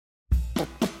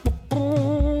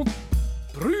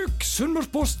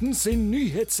Sunnmørsposten sin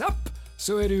nyhetsapp,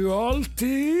 så du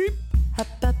alltid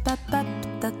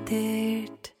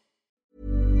Oppdatert.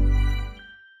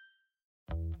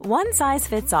 One size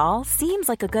fits all seems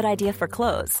like a good idea for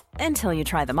clothes until you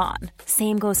try them on.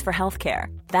 Same goes for healthcare.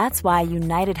 That's why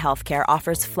United Healthcare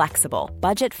offers flexible,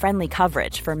 budget-friendly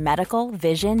coverage for medical,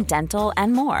 vision, dental,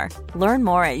 and more. Learn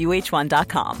more at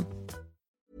uh1.com.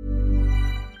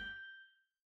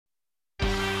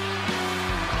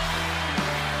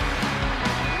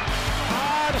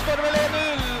 Her står det vel 1-0!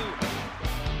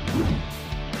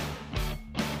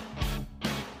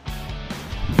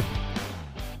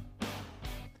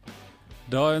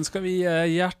 Da ønsker vi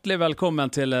hjertelig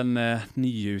velkommen til en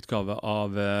ny utgave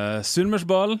av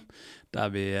Sunnmørsball,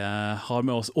 der vi har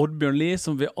med oss Oddbjørn Lie,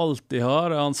 som vi alltid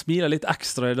har. Han smiler litt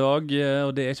ekstra i dag,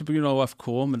 og det er ikke på grunn av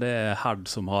OFK, men det er Herd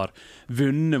som har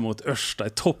vunnet mot Ørsta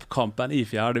i toppkampen i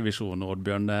 4. divisjon.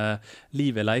 Oddbjørn,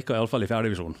 livet leker i alle fall i 4.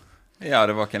 divisjon. Ja,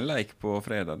 det var ikke en leik på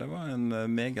fredag. Det var en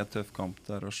meget tøff kamp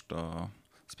der Ørsta,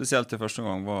 spesielt til første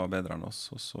gang, var bedre enn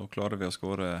oss. Og så klarer vi å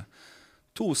skåre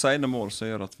 2 sene mål som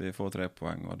gjør at vi får 3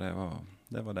 poeng, og det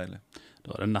var deilig.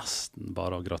 Da er det nesten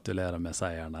bare å gratulere med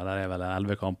seieren. Det er vel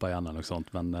 11 kamper igjen eller noe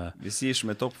sånt, men... Vi sier som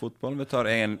i toppfotball, vi tar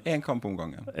en kamp om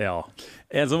gangen. Ja,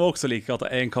 en som også liker at det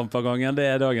er en kamp om gangen, det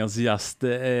er dagens gjest,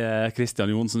 det er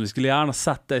Kristian Johnsen. Vi skulle gjerne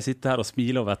sett deg sitte her og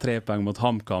smile over 3 poeng mot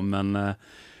HamKam, men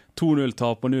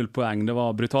 2-0-tap og 0 poeng, det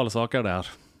var brutale saker der.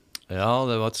 Ja,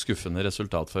 det var et skuffende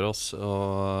resultat for oss,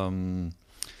 og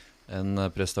en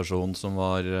prestasjon som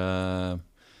var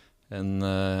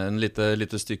en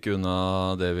lite stykke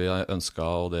unna det vi ønsket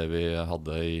og det vi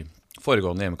hadde i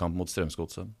foregående hjemmekamp mot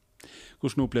Strømsgodset.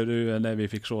 Hvordan opplevde du det vi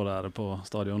fikk se der på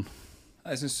stadion?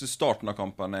 Jeg synes starten av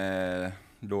kampen er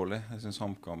dårlig. Jeg synes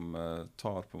HamKam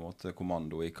tar på en måte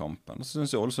kommando i kampen. Så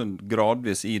synes jeg også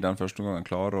gradvis i den første gangen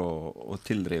klarer å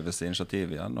tilrive seg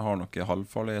initiativ igjen. Jeg har noen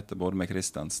halvfarligheter både med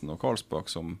Kristensen og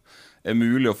Karlsbakk som er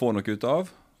mulig å få noe ut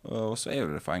av. Og så er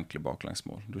det for enkle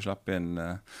baklengsmål. Du slipper inn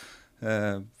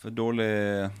for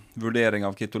dårlig vurdering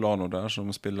av Kitolano der,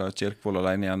 som spiller Kirkvold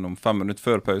alene gjennom 5 minutter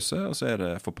før pause, og så er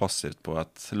det for passivt på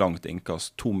et langt innkast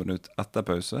 2 minutter etter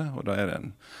pause, og da er det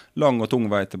en lang og tung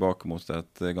vei tilbake mot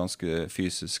et ganske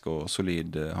fysisk og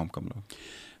solid HamKam-lag.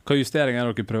 Hva justeringer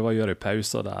dere prøver å gjøre i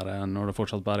pauser der, når det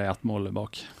fortsatt bare er 1 mål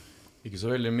bak? Ikke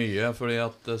så veldig mye, fordi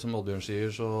at som Oddbjørn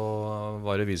sier, så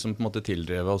var det vi som på en måte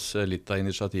tildrev oss litt av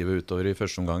initiativet utover i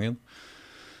første omgangen.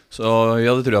 Så vi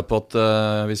hadde trodd på at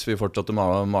hvis vi fortsatte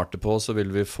marte på, så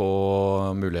ville vi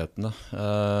få mulighetene.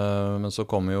 Men så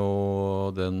kom jo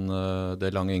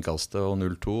det lange innkastet og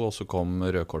 0-2, og så kom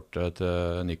rødkortet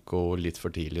til Nico litt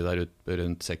for tidlig der ut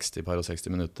rundt 60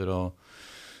 minutter, og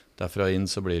derfra inn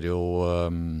så blir det jo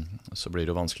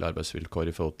vanskelig arbeidsvilkår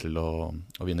i forhold til å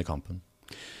vinne kampen.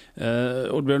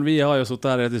 Oddbjørn, vi har jo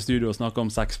sittet her i studio og snakket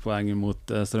om 6 poeng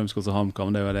mot Strømsgodset og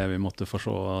HamKam. Det var det vi måtte få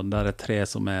se. Der er 3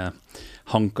 som er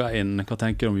hanket inn. Hva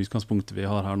tenker du om utgangspunktet vi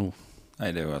har her nå?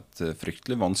 Nei, det er jo et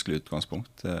fryktelig vanskelig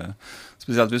utgangspunkt.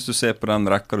 Spesielt hvis du ser på den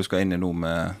rekka du skal inn i nå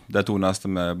med de 2 neste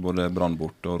med både Brann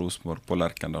borte og Rosenborg på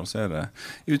Lerkendal, så er det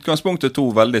i utgangspunktet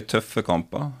 2 veldig tøffe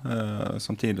kamper.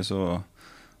 Samtidig så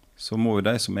må jo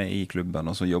de som er i klubben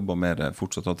og som jobber med det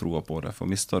fortsatt ha troa på det. For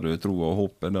mister du troa og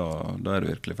håpet, da er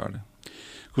du virkelig ferdig.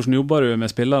 Hvordan jobber du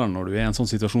med spillere når du er i en sånn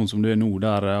situasjon som du er nå,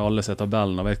 der alle ser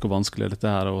tabellen og vet hvor vanskelig dette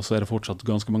er, og så er det fortsatt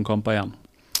ganske mange kamper igjen?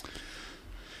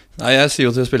 Nei, jeg sier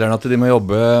jo til spillerne at de må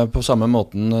jobbe på samme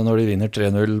måten når de vinner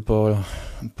 3-0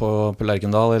 på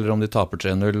Lerkendal, eller om de taper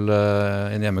 3-0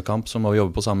 i en hjemmekamp, så må vi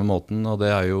jobbe på samme måten, og det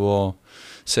er jo å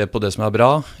se på det som er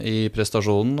bra i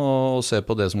prestasjonen, og se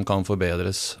på det som kan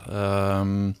forbedres.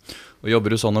 Og jobber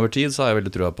du sånn over tid, så har jeg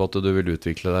veldig troa på at du vil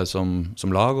utvikle deg som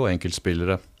lag og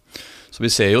enkeltspillere. Så vi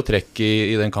ser jo trekk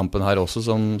i den kampen her også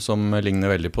som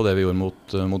ligner veldig på det vi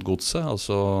gjorde mot Godset.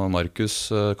 Altså Markus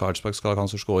Karlsbakk skal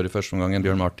kanskje skåre i første omgang,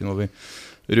 Bjørn Martin, hvor vi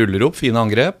ruller opp fine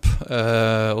angrep.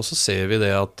 Og så ser vi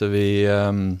det at vi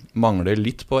mangler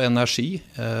litt på energi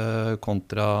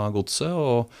kontra Godset,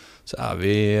 og så er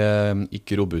vi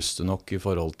ikke robuste nok i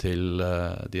forhold til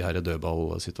de her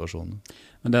dødballsituasjonene.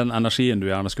 Men den energien du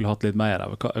gjerne skulle hatt litt mer av,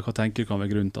 hva tenker du kan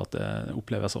være grunnen til at det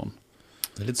oppleves sånn?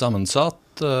 Det er litt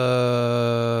sammensatt.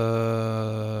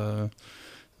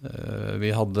 Vi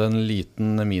hadde en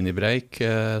liten minibreak,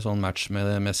 sånn match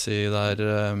med Messi der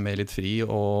med litt fri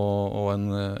og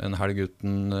en helg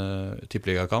uten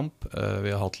tippeligakamp.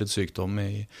 Vi har hatt litt sykdom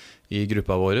i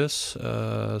gruppa vår,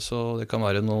 så det kan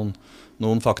være noen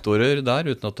faktorer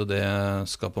der, uten at det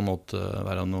skal på en måte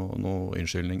være noe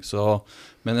unnskyldning.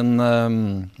 Men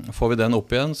får vi den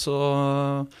opp igjen, så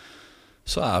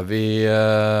er vi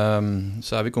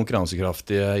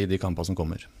konkurransekraftige i de kampene som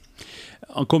kommer.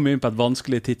 Han kommer inn på et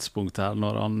vanskelig tidspunkt her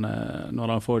når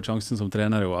han får sjansen som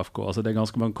trener i ÅFK. Altså, det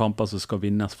ganske mange kamper som skal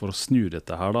vinnes for å snu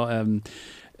dette her da.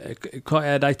 Hva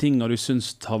de tingene du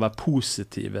synes har vært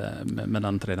positive med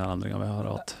den trenerendringen vi har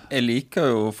hatt? Jeg liker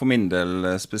jo for min del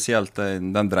spesielt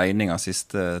den dreiningen av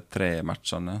siste 3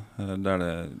 matchene, der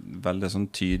det veldig sånn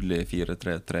tydelig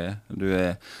 4-3-3.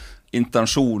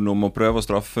 Intensjonen om å prøve å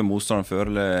straffe motstanderen før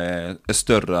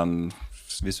større enn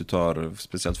hvis du tar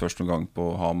spesielt første gang på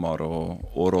Hamar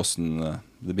og Åråsen.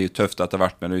 Det blir jo tøft etter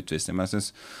hvert med en utvisning, men jeg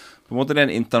synes på en måte det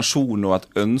en intensjon og et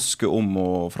ønske om å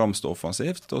framstå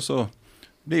offensivt, og så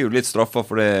blir jo litt straffet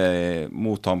for det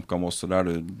mot HamKam også, der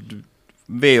du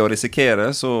ved å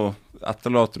risikere så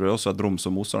etterlater du også et rom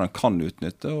som motstanderen kan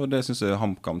utnytte, og det synes jeg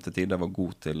HamKam til tider var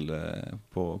god til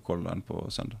på Kollen på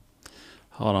søndag.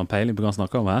 Har han peiling på hva han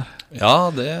snakker om her?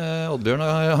 Ja, Oddbjørn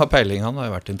har peiling. Han har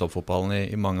jo vært i toppfotballen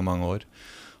i mange, mange år.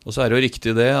 Og så det jo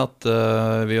riktig det at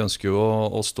vi ønsker jo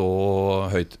å stå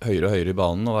høyere og høyere i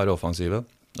banen og være offensive.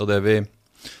 Og det vi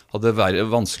hadde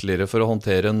vært vanskeligere for å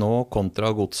håndtere nå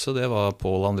kontra Godset, det var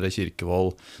Pål André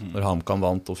Kirkevold når HamKam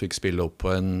vant og fikk spille opp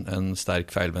på en sterk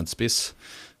feilvendtspiss,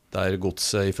 der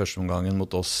Godset i første omgangen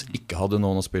mot oss ikke hadde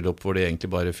noen å spille opp, hvor de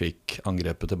egentlig bare fikk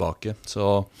angrepet tilbake.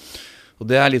 Og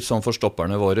det litt sånn for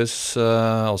stopperne våre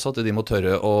også, at de må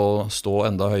tørre å stå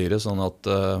enda høyere, sånn at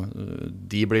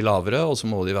de blir lavere, og så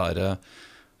må de være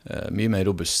mye mer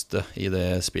robuste i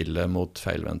det spillet mot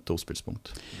feilvendt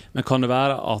tospillspunkt. Men kan det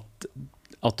være at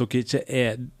dere ikke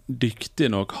dyktige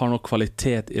nok, har nok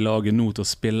kvalitet i laget nå til å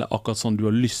spille akkurat sånn du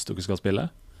har lyst dere skal spille?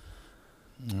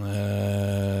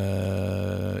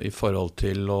 I forhold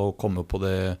til å komme på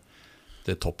det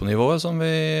toppnivået som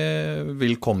vi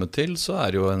vil komme til, så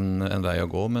det jo en vei å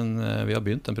gå, men vi har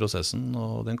begynt den prosessen,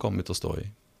 og den kommer vi til å stå i.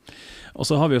 Og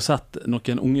så har vi jo sett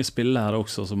noen unge spillere her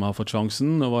også som har fått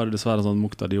sjansen, og var det dessverre sånn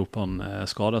Mukhtar Diop han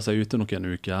skadet seg ute noen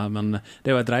uker, men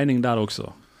det jo et regning der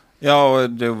også. Ja,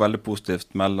 og det jo veldig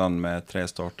positivt Mellan med 3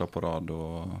 starter på rad,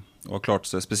 og klart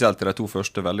seg spesielt i de 2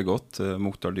 første veldig godt.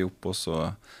 Mukhtar Diop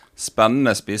også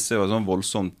spennende spisse, og sånn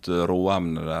voldsomt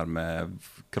råemne der med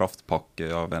kraftpakke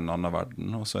av en annen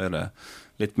verden, og så det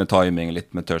litt med timing,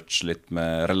 litt med touch, litt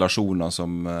med relasjoner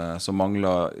som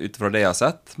mangler ut fra det jeg har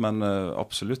sett, men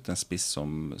absolutt en spiss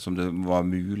som det var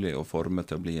mulig å forme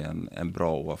til å bli en bra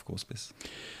OFK-spiss.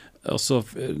 Altså,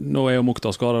 nå jo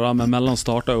Mukhtar skadet, men Mellan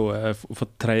startet jo for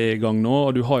 3. gang nå,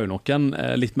 og du har jo noen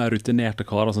litt mer rutinerte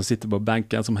karer som sitter på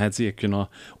benken, som helt sikkert kunne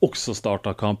også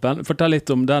starte kampen. Fortell litt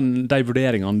om de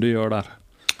vurderingene du gjør der.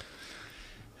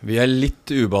 Vi litt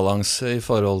ubalanse i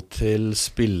forhold til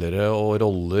spillere og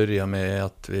roller, i og med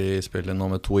at vi spiller nå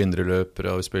med 2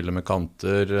 indreløpere og vi spiller med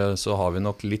kanter, så har vi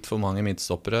nok litt for mange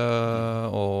midtstoppere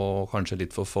og kanskje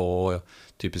litt for få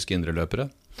typiske indreløpere.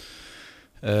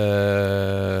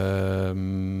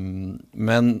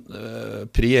 Men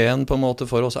pri 1 på en måte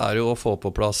for oss jo å få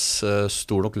på plass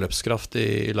stor nok løpskraft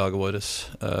i laget vårt,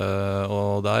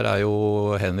 og der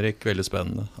jo Henrik veldig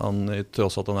spennende.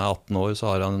 Tross at han 18 år,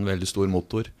 så har han en veldig stor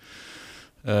motor,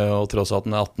 og tross at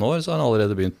han 18 år, så har han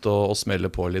allerede begynt å smelle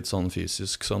på litt sånn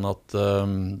fysisk, sånn at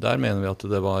der mener vi at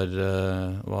det var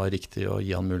riktig å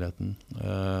gi han muligheten.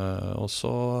 Og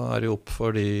så det jo opp for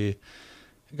de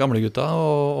gamle gutta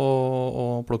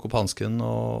og plukke opp hansken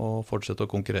og fortsette å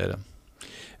konkurrere.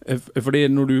 Fordi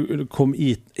når du kom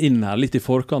inn her litt i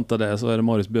forkant av det, så det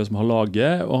Marius Bø som har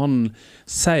laget, og han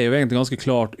sier jo egentlig ganske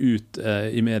klart ut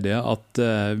i media at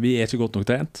vi ikke godt nok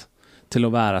trent til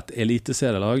å være et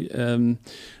eliteserielag.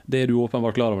 Det du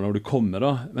åpenbart klar over når du kommer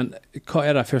da, men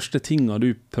hva de første tingene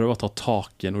du prøver å ta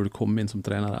tak i når du kommer inn som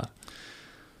trener her?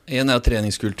 En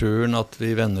treningskulturen, at vi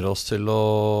venner oss til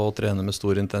å trene med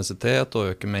stor intensitet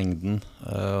og øke mengden.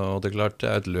 Og det klart, det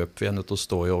et løp vi nødt til å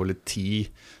stå i over litt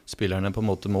tid. Spillerne på en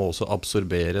måte må også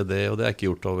absorbere det, og det ikke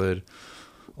gjort over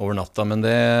natta, men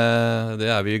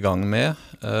det vi i gang med.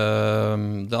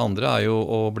 Det andre jo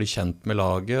å bli kjent med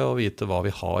laget og vite hva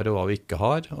vi har og hva vi ikke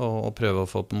har, og prøve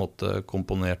å få på en måte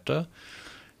komponert det.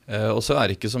 Og så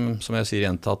det ikke, som jeg sier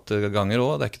gjentatt ganger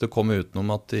også, det ikke til å komme utenom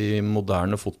at i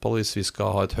moderne fotball, hvis vi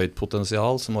skal ha et høyt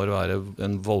potensial, så må det være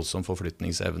en voldsom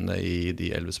forflytningsevne i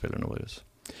de 11 spillerne våre.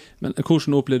 Men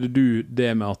hvordan opplevde du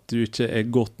det med at du ikke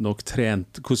godt nok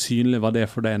trent? Hvor synlig var det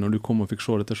for deg når du kom og fikk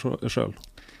se dette selv?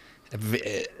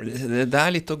 Det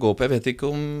litt å gå på. Jeg vet ikke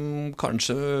om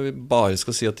kanskje vi bare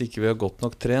skal si at ikke vi har godt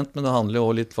nok trent, men det handler jo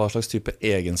også litt hva slags type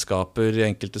egenskaper de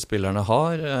enkelte spillerne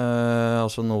har.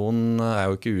 Altså noen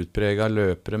jo ikke utpreget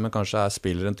løpere, men kanskje har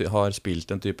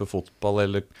spilt en type fotball,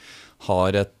 eller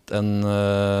har et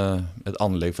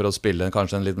anlegg for å spille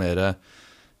kanskje en litt mer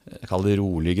jeg kaller det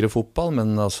roligere fotball,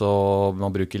 men altså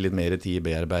man bruker litt mer tid i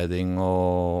bearbeiding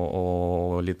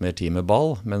og litt mer tid med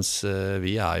ball, mens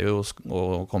vi jo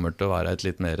og kommer til å være et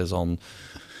litt mer sånn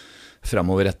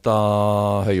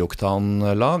fremoverrettet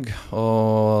høyoktan-lag,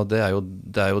 og det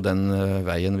jo den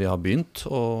veien vi har begynt,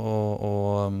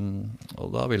 og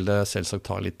da vil det selvsagt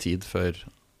ta litt tid før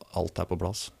alt på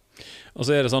plass. Og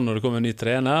så det sånn når det kommer en ny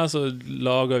trener, så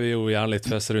lager vi jo gjerne litt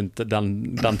fest rundt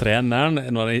den treneren.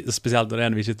 Spesielt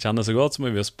når vi ikke kjenner så godt, så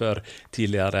må vi jo spørre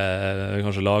tidligere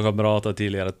kanskje lagkamerater,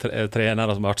 tidligere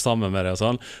trenere som har vært sammen med det og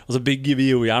sånn. Og så bygger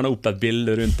vi jo gjerne opp et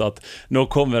bilde rundt at nå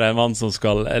kommer det en mann som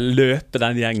skal løpe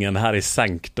den gjengen her i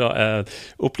senk. Da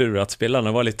opplevde du at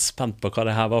spillerne var litt spent på hva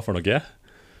det her var for noe?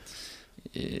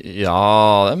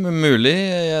 Ja, det mulig.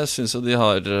 Jeg synes jo de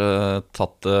har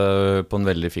tatt det på en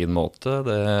veldig fin måte.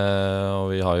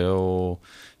 Og vi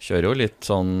kjører jo litt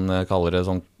sånn, jeg kaller det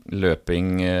sånn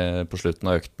løping på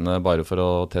slutten av øktene, bare for å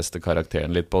teste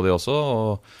karakteren litt på de også.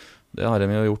 Og det har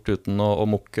de jo gjort uten å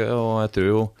mukke, og jeg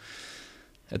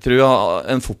tror jo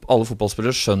alle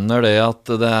fotballspillere skjønner det at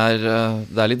det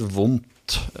er litt vondt.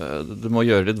 Du må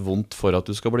gjøre litt vondt for at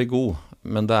du skal bli god,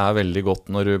 men det veldig godt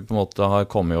når du på en måte har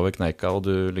kommet over kneika og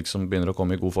du liksom begynner å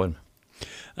komme i god form.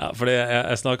 Ja, fordi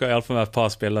jeg snakket I alle fall med et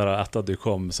par spillere etter at du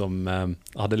kom som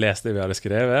hadde lest det vi hadde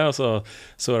skrevet, og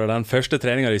så det den første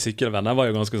treningen I sykkelvenn, den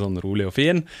var jo ganske sånn rolig og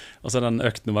fin, og så den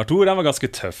økt nummer 2, den var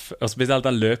ganske tøff, og spesielt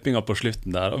den løpingen på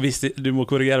slutten der, og du må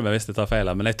korrigere meg hvis jeg tar feil,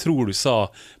 men jeg tror du sa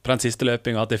på den siste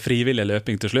løpingen at det frivillig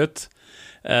løping til slutt,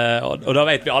 og da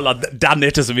vet vi alle at den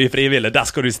ikke så mye frivillig, der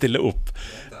skal du stille opp.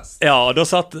 Ja, og da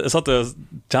satt jeg og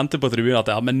kjente på tribunen at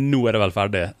ja, men nå det vel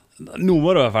ferdig. Nå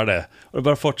må det være ferdig. Og det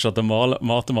bare fortsatte å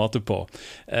mate på.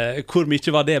 Hvor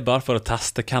mye var det bare for å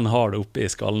teste hvem har det oppe I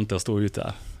skallen til å stå ut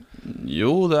her?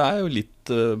 Jo, det jo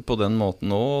litt på den måten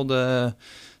nå.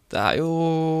 Det jo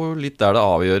litt der det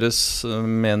avgjøres,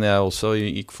 mener jeg også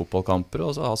I fotballkamper.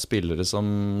 Altså ha spillere som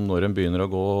når de begynner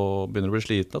å bli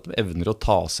slitne, at de evner å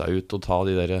ta seg ut og ta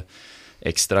de der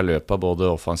ekstra løpet både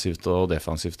offensivt og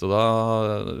defensivt, og da,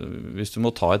 hvis du må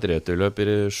ta et returløp I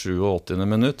 87.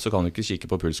 minutt, så kan du ikke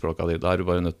kikke på pulsklokka di, da du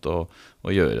bare nødt til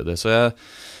å gjøre det. Så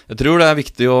jeg tror det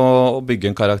viktig å bygge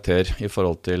en karakter I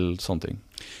forhold til sånne ting.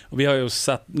 Og vi har jo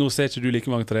sett, nå ser ikke du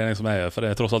like mange treninger som jeg gjør, for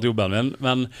det tross alt jobben min,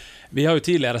 men vi har jo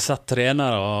tidligere sett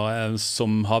trenere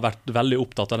som har vært veldig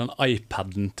opptatt av den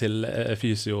iPaden til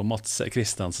fysio Mats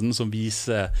Kristensen, som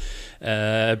viser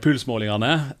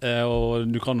pulsmålingene, og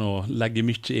du kan jo legge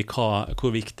mye I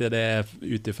hvor viktig det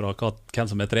utifra hvem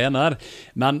som trener,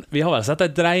 men vi har vel sett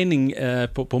en dreining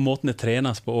på måten det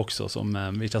trenes på også, som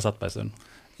vi ikke har sett på en stund.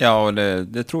 Ja, og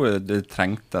det tror jeg det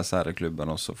trengtes her I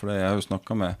klubben også, for jeg har jo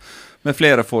snakket med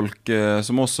flere folk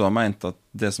som også har ment at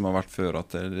det som har vært før,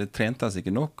 at det trentes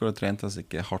ikke nok, og det trentes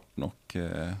ikke hardt nok.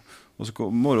 Og så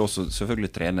må du også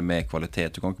selvfølgelig trene med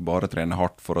kvalitet. Du kan ikke bare trene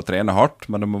hardt for å trene hardt,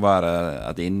 men det må være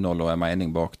et innhold og en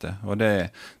mening bak det. Og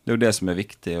det jo det som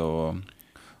viktig,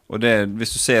 og det,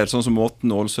 hvis du ser sånn som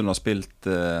måten Ålesund har spilt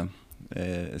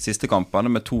siste kampene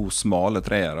med 2 smale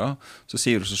treere, så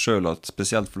sier du seg selv at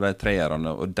spesielt for de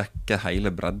treerne å dekke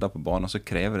hele bredda på banen, så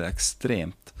krever det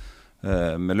ekstremt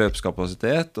med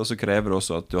løpskapasitet, og så krever det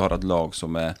også at du har et lag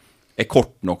som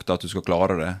kort nok til at du skal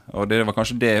klare det. Og det var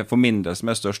kanskje det for min del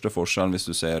som største forskjellen hvis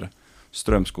du ser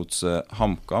Strømsgodset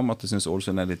HamKam, at jeg synes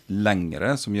Ålesund litt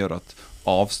lengre, som gjør at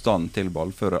avstanden til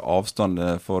ballfører,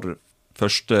 avstanden for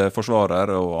første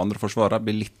forsvarer og andre forsvarer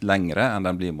blir litt lengre enn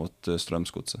den blir mot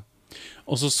Strømsgodset.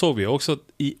 Og så vi også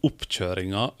I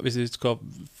oppkjøringa, hvis vi skal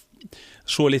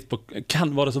se litt på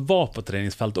hvem var det som var på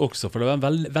treningsfeltet også, for det var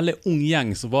en veldig ung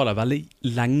gjeng som var der veldig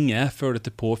lenge før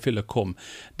dette påfyllet kom.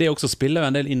 Det også spiller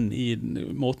en del inn I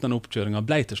måten den oppkjøringen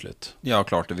ble til slutt. Ja,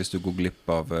 klart det. Hvis du går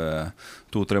glipp av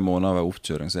 2-3 måneder av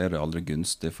oppkjøring, så det aldri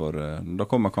gunstig, for da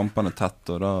kommer kampene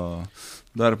tett, og da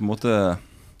det på en måte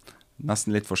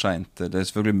nesten litt for sent. Det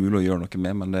selvfølgelig mulig å gjøre noe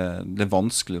med, men det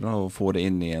vanskelig da, å få det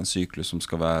inn I en syklus som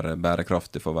skal være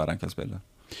bærekraftig for hver enkelt spiller.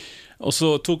 Og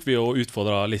så tok vi og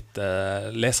utfordret litt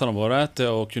leserne våre til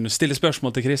å kunne stille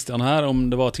spørsmål til Christian her, om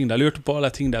det var ting de lurte på,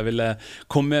 eller ting de ville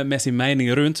komme med sin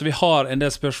mening rundt. Så vi har en del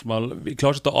spørsmål. Vi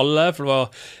klarer ikke å ta alle, for det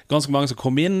var ganske mange som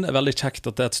kom inn. Veldig kjekt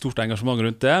at det et stort engasjement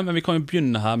rundt det, men vi kan jo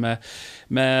begynne her med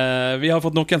vi har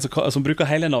fått noen som bruker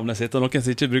hele navnet sitt, og noen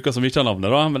som ikke bruker så mye av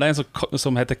navnet da, men det en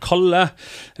som heter Kalle,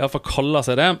 I hvert fall kaller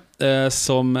seg det.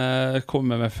 som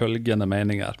kommer med følgende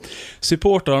meninger.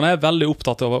 Supporterne veldig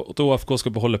opptatt av at ÅFK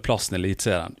skal beholde plassen i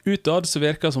elitserien. Utad så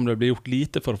virker som det blir gjort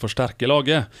lite for å forsterke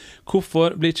laget.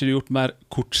 Hvorfor blir ikke det gjort mer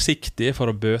kortsiktig for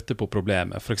å bøte på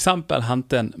problemet? For eksempel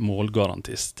hente en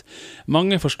målgarantist.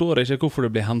 Mange forstår ikke hvorfor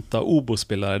det blir hentet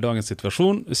Obo-spillere i dagens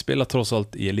situasjon. Vi spiller tross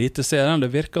alt i eliteserien.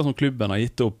 Det virker som klubben har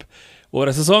gitt opp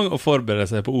årets sesong og forbereder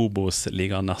seg på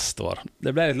Obos-ligaen neste år.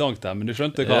 Det ble litt langt der, men du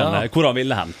skjønte hvor han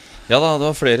ville hen. Ja da, det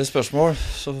var flere spørsmål,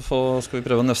 så skal vi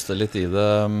prøve å nøste litt i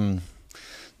det.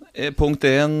 Punkt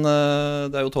 1,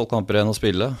 det er jo 12 kamper igjen å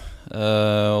spille,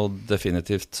 og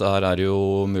definitivt så her er det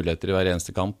jo muligheter i hver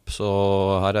eneste kamp, så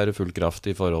her er det full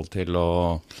kraft i forhold til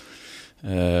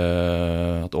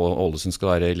at Ålesund skal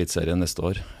være i elitserien neste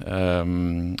år.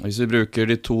 Hvis vi bruker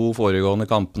de 2 foregående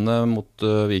kampene mot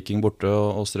Viking borte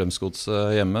og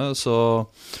Strømsgodset hjemme, så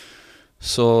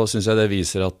synes jeg det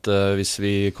viser at hvis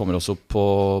vi kommer oss opp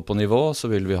på nivå, så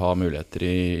vil vi ha muligheter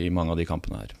i mange av de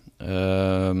kampene her.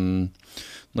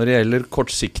 Når det gjelder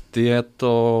kortsiktighet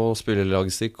og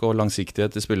spillelogistikk og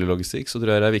langsiktighet i spillelogistikk, så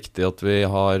tror jeg det er viktig at vi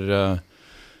har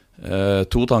 2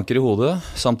 tanker i hodet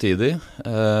samtidig.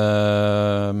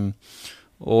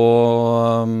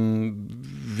 Og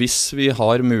hvis vi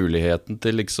har muligheten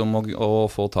til liksom å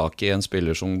få tak i en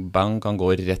spiller som bang kan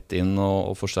gå rett inn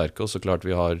og forsterke oss, så klart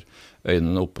vi har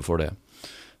øynene oppe for det.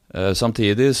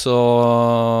 Samtidig så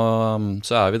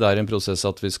er vi der i en prosess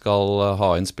at vi skal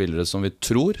ha inn spillere som vi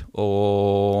tror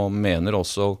og mener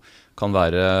også kan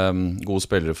være gode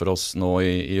spillere for oss nå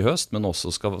i høst, men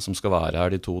også som skal være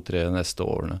her de 2-3 neste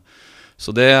årene.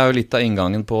 Så det er jo litt av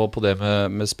inngangen på det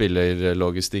med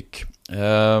spillerlogistikk.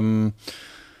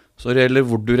 Så det gjelder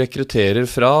hvor du rekrutterer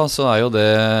fra, så er jo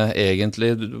det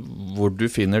egentlig hvor du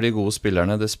finner de gode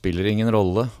spillerne. Det spiller ingen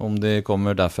rolle om de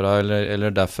kommer derfra eller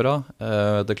derfra.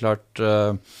 Det er klart,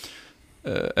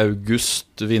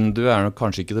 augustvinduet er nok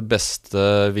kanskje ikke det beste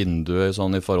vinduet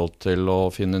sånn i forhold til å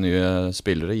finne nye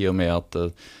spillere, i og med at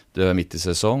det er midt i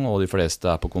sesong, og de fleste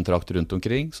er på kontrakt rundt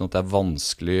omkring, sånn at det er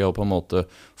vanskelig å på en måte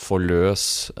få løs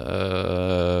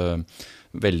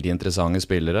veldig interessante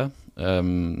spillere.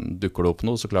 Dukker det opp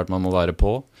noe, så klart man må være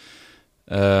på.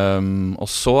 Og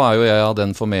så er jo jeg av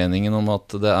den formeningen om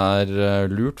at det er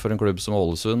lurt for en klubb som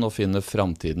Ålesund å finne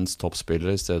framtidens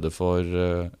toppspillere i stedet for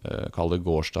kall det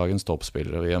gårsdagens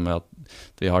toppspillere. I og med at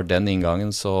vi har den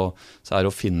inngangen, så er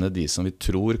det å finne de som vi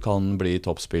tror kan bli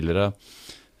toppspillere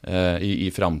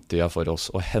i framtiden for oss,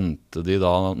 og hente de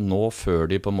da nå før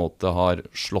de på en måte har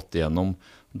slått igjennom.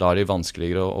 Da er de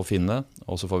vanskeligere å finne,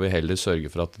 og så får vi heller sørge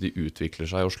for at de utvikler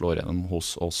seg og slår igjennom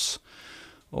hos oss.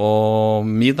 Og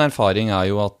min erfaring er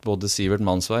jo at både Sivert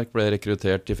Mannsverk ble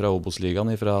rekruttert fra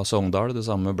Obos-ligaen fra Sogndal, det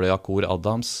samme ble Akor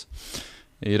Adams.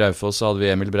 I Raufoss hadde vi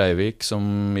Emil Breivik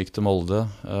som gikk til Molde.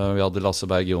 Vi hadde Lasse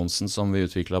Berg Johnsen som vi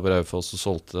utviklet på Raufoss og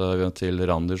solgte til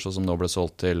Randers, og som nå ble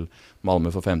solgt til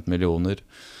Malmö for 15 millioner.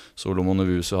 Solomon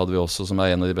Uvusu hadde vi også, som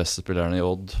er en av de beste spillerne i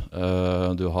Odd.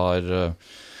 Du har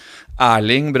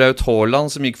Erling Braut Haaland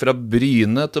som gikk fra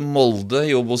Bryne til Molde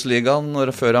i Obos-ligaen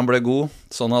før han ble god.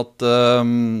 Sånn at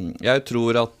jeg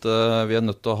tror at vi er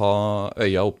nødt til å ha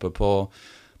øya oppe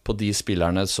på de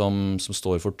spillerne som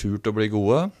står for tur til å bli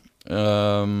gode.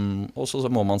 Og så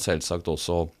må man selvsagt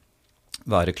også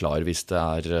være klar hvis det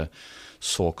er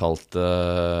såkalte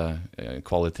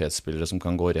kvalitetsspillere som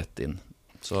kan gå rett inn.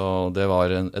 Så det var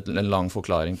en lang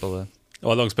forklaring på det. Det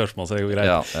var et langt spørsmål, så det er jo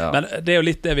greit. Ja. Men det er jo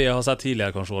litt det vi har sett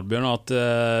tidligere, kanskje, Oddbjørn, at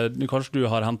kanskje du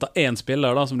har hentet en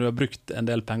spiller da, som du har brukt en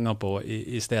del penger på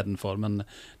i stedet for, men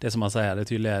det som man sier, det er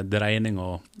tydelig dreining,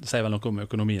 og det sier vel noe om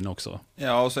økonomien også.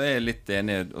 Ja, og så er jeg litt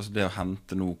enig, altså det å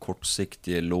hente noe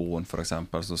kortsiktige lån, for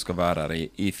eksempel, som skal være her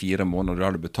i 4 måneder,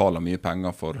 da har du betaler mye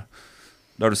penger for.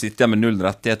 Da har du sittet med 0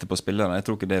 rettigheter på spillerne. Jeg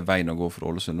tror ikke det er veien å gå for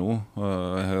Ålesund nå.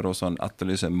 Jeg hører også han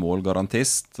etterlyser en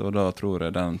målgarantist, og da tror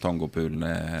jeg den tangopoolen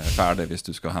er ferdig hvis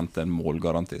du skal hente en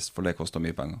målgarantist, for det koster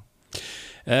mye penger.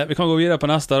 Vi kan gå videre på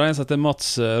neste. Det er en som heter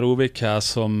Mats Rovik her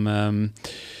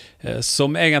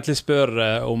som egentlig spør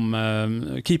om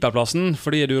keeperplassen,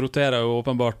 fordi du roterer jo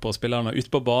åpenbart på spillerne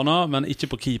ut på banen, men ikke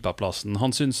på keeperplassen.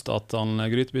 Han synes at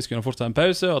Gryteby kunne fått en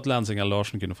pause, og at Lensing eller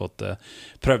Larsen kunne fått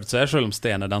prøvd seg, selv om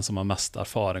Sten er den som har mest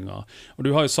erfaringer. Og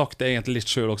du har jo sagt det egentlig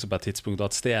litt selv også på et tidspunkt,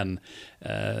 at Sten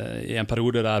i en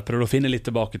periode der prøvde å finne litt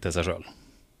tilbake til seg selv.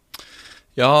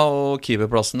 Ja, og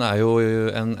keeperplassen er jo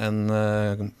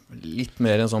litt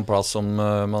mer en sånn plass som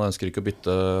man ønsker ikke å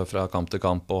bytte fra kamp til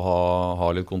kamp og ha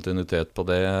litt kontinuitet på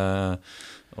det.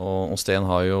 Og Sten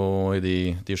har jo i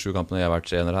de 7 kampene jeg har vært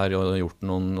trener her gjort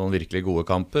noen virkelig gode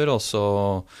kamper, og så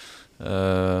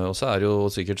Og så det jo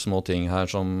sikkert små ting her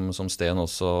som Sten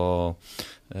også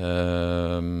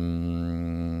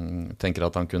tenker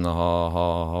at han kunne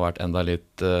ha vært enda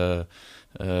litt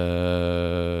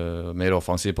mer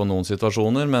offensiv på noen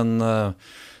situasjoner, men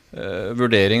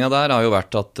vurderingen der har jo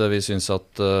vært at vi synes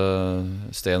at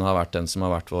Sten har vært den som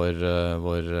har vært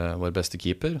vår beste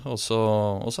keeper, og så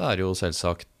det jo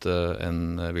selvsagt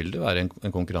vil det være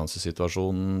en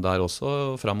konkurransesituasjon der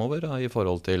også fremover i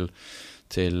forhold til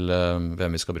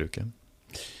hvem vi skal bruke.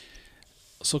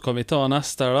 Så kan vi ta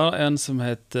neste da, en som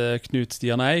heter Knut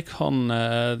Stian Eik. Han,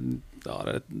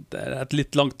 det et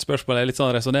litt langt spørsmål, det litt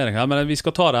sånn resonering her, men vi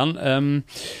skal ta den.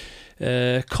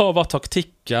 Hva var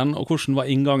taktikken, og hvordan var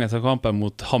inngangen til kampen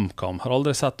mot HamKam? Har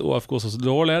aldri sett ÅFK så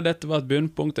dårlig. Dette var et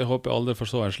bunnpunkt. Jeg håper jeg aldri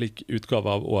forstår en slik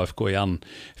utgave av ÅFK igjen.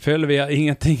 Føler vi har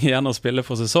ingenting igjen å spille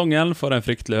for sesongen, for en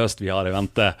fryktelig høst vi har i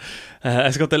vente.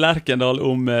 Jeg skal til Lerkendal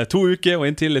om 2 uker, og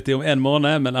Intility om 1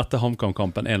 måned, men etter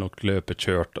HamKam-kampen nok løpet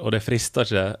kjørt, og det frister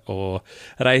ikke å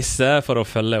reise for å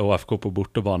følge ÅFK på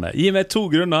bortebane. Gi meg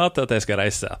 2 grunner til at jeg skal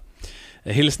reise.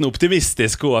 Hilsen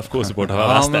optimistisk ÅFK-supporter fra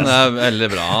Vestes. Ja, men det veldig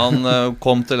bra. Han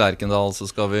kom til Lerkendal, så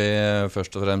skal vi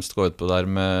først og fremst gå ut på der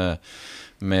med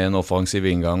en offensiv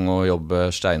inngang og jobbe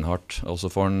steinhardt. Og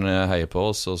så får han heie på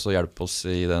oss, og så hjelpe oss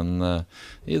i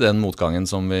den motgangen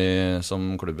som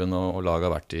klubben og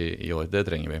laget har vært i år. Det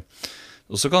trenger vi.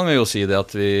 Og så kan vi jo si det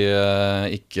at vi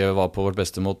ikke var på vårt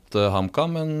beste mot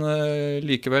HamKam, men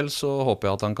likevel så håper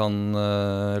jeg at han kan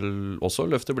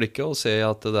også løfte blikket og se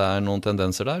at det noen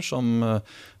tendenser der som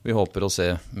vi håper å se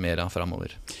mer av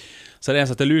fremover. Så det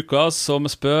en som heter Lukas som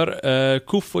spør,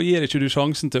 hvorfor gir ikke du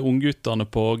sjansen til ungguttene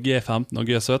på G15 og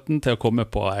G17 til å komme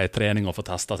på en trening og få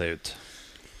testet seg ut?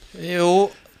 Jo,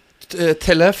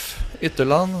 Tellef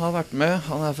Ytterland har vært med.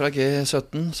 Han fra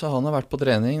G17, så han har vært på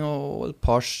trening, og et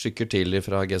par stykker til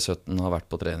fra G17 har vært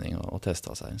på trening og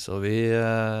testet seg. Så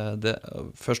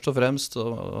først og fremst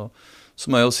så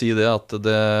må jeg jo si det at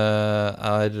det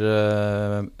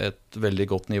et veldig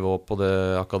godt nivå på det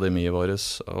akademiet vårt,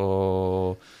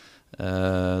 og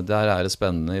der det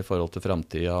spennende i forhold til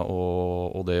fremtiden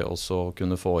og det også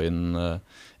kunne få inn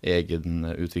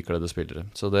egenutviklede spillere.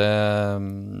 Så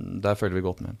der følger vi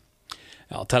godt med.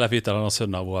 Ja, Tellef Ytterland og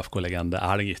sønn av ÅFK-legende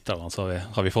Erling Ytterland, så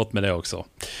har vi fått med det også.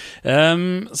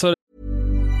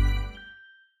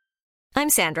 I'm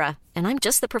Sandra, and I'm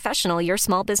just the professional your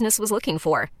small business was looking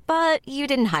for. But you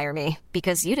didn't hire me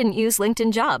because you didn't use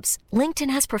LinkedIn Jobs.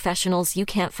 LinkedIn has professionals you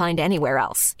can't find anywhere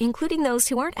else, including those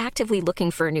who aren't actively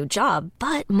looking for a new job,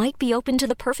 but might be open to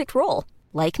the perfect role,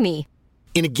 like me.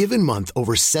 In a given month,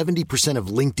 over 70% of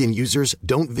LinkedIn users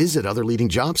don't visit other leading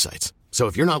job sites. So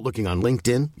if you're not looking on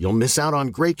LinkedIn, you'll miss out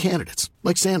on great candidates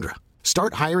like Sandra.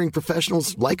 Start hiring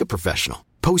professionals like a professional.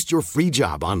 Post your free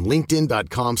job on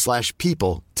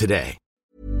linkedin.com/people today.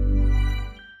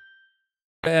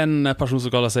 En person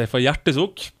som kaller seg for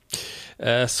Hjertesukk,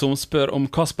 som spør om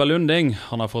Kasper Lunding.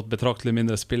 Han har fått betraktelig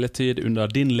mindre spilletid under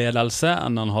din ledelse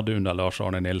enn han hadde under Lars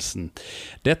Arne Nilsen.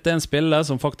 Dette en spiller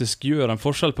som faktisk gjør en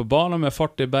forskjell på banen med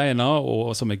fart i beina,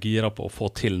 og som gira på å få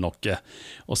til noe.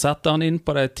 Og sette han inn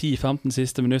på de 10-15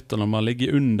 siste minutter når man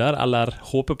ligger under, eller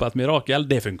håper på et mirakel,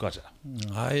 det funker ikke.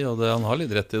 Nei, og han har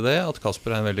litt rett i det, at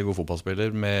Kasper en veldig god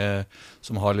fotballspiller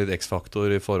som har litt X-faktor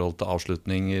i forhold til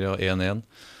avslutninger og 1-1.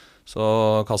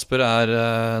 Så Kasper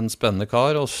en spennende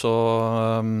kar, og så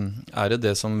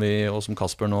det som vi, og som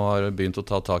Kasper nå har begynt å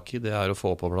ta tak i, det å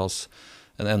få på plass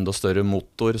en enda større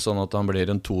motor, sånn at han blir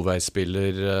en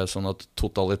toveisspiller, sånn at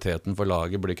totaliteten for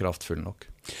laget blir kraftfull nok.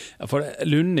 Ja, for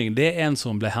Lunding, det en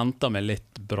som ble hentet med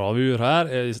litt bravur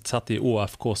her, sett i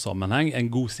ÅFK-sammenheng, en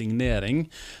god signering,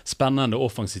 spennende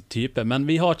offensiv type, men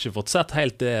vi har ikke fått sett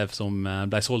helt det som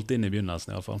ble solgt inn i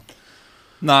begynnelsen i hvert fall.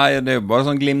 Nei, det jo bare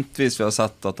sånn glimtvis vi har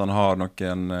sett at han har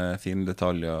noen fine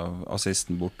detaljer.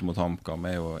 Assisten borte mot HamKam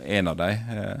jo en av dem.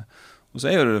 Og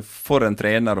så jo det for en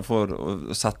trener for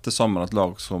å sette sammen et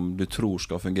lag som du tror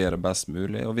skal fungere best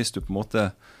mulig. Og hvis du på en måte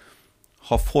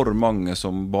har for mange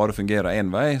som bare fungerer en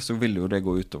vei, så vil jo det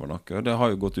gå utover noe. Det har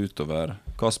jo gått utover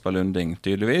Kasper Lunding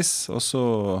tydeligvis, og så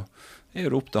det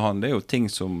opp til han. Det jo ting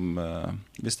som,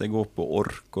 hvis det går på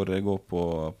ork, og det går på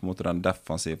en måte den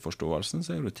defensive forståelsen,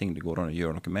 så det ting det går an å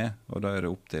gjøre noe med, og da det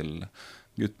opp til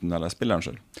gutten eller spilleren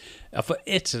selv. Ja, for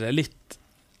ikke det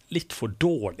litt for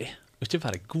dårlig å ikke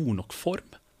være god nok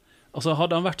form? Altså,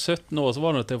 hadde han vært 17 år, så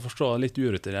var det til å forstå litt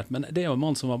urutinert, men det jo en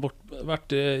mann som har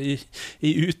vært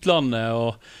i utlandet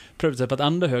og prøvd seg på et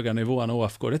enda høyere nivå enn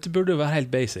ÅFK. Dette burde jo være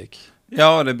helt basic.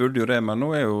 Ja, det burde jo det, men nå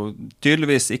jo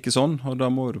tydeligvis ikke sånn, og da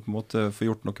må du på en måte få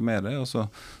gjort noe med det. Og så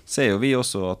ser jo vi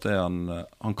også at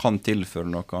han kan tilføre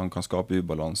noe, han kan skape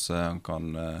ubalanse, han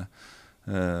kan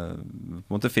på en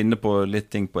måte finne på litt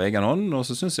ting på egen hånd. Og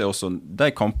så synes jeg også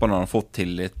de kampene han har fått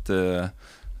til litt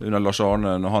under Lars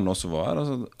Arne når han også var her,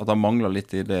 altså, at han mangler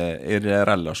litt i det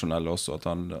relasjonelle også, at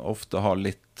han ofte har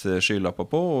litt skylapper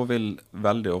på og vil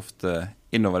veldig ofte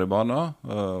innover i banen,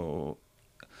 og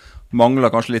mangler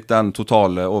kanskje litt den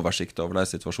totale oversikten over de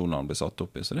situasjonene han blir satt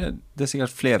opp i. Så det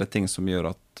sikkert flere ting som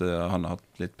gjør at han har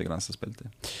hatt litt begrenset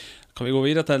spiltid. Kan vi gå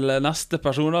videre til neste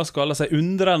person da, skal alle seg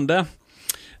undrende.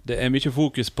 Det mye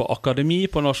fokus på akademi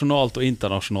på nasjonalt og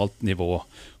internasjonalt nivå.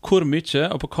 Hvor mye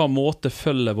og på hva måte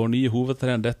følger vår nye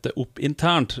hovedtrener dette opp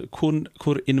internt?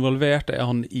 Hvor involvert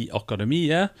han i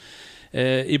akademiet?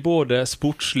 I både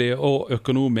sportslig og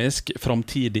økonomisk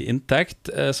framtidig inntekt,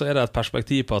 så det et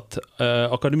perspektiv på at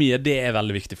akademiet, det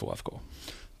veldig viktig for FK.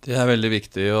 Det veldig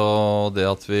viktig, og det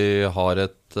at vi har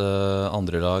et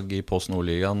andre lag i Post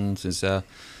Nordligaen, synes jeg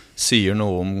sier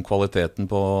noe om kvaliteten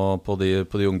på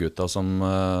de unggutta som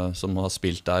har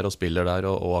spilt der og spiller der,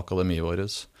 og akademiet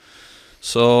vårt.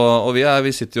 Så, og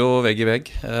vi sitter jo vegg i vegg,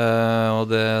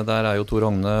 og der jo Tor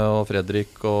Hogne og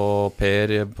Fredrik og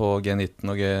Per på G19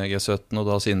 og G17, og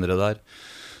da Sindre der,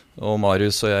 og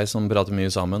Marius og jeg som prater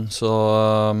mye sammen. Så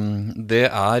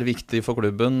det viktig for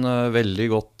klubben, veldig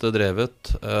godt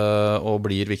drevet, og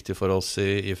blir viktig for oss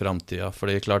i fremtiden.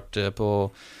 Fordi klart,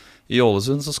 i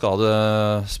Ålesund så skal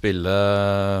det spille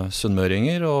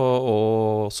sunnmøringer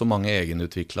og så mange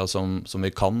egenutviklet som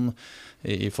vi kan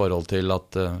i forhold til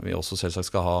at vi også selvsagt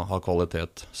skal ha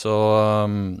kvalitet. Så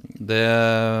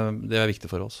det viktig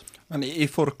for oss. Men i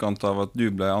forkant av at du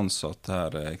ble ansatt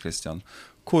her, Kristian,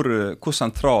 hvor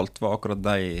sentralt var akkurat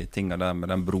de tingene der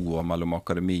med den broa mellom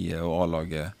akademiet og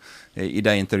A-laget i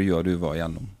de intervjuene du var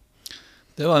igjennom?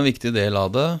 Det var en viktig del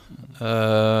av det,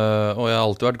 og jeg har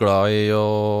alltid vært glad i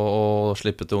å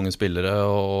slippe til unge spillere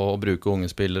og bruke unge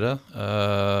spillere,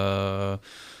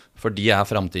 for de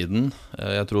fremtiden.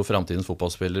 Jeg tror fremtidens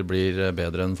fotballspiller blir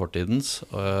bedre enn fortidens,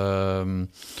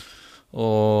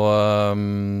 og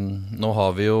nå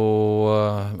har vi jo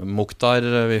Mukhtar,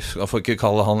 vi får ikke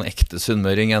kalle han ekte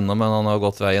sunnmøring ennå, men han har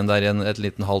gått veien der i et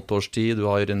liten halvt års tid. Du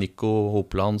har Nico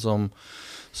Hopland som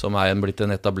blitt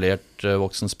en etablert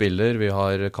voksen spiller. Vi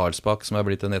har Karlsbakk som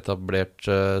blitt en etablert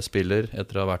spiller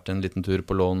etter å ha vært en liten tur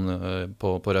på lån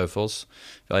på Raufoss.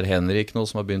 Vi har Henrik nå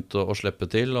som har begynt å slippe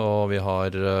til, og vi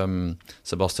har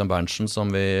Sebastian Berntsen som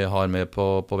vi har med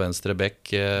på venstre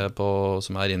bekk,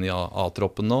 som inne i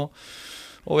A-troppen nå.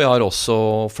 Og vi har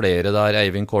også flere der,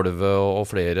 Eivind Kolve og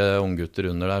flere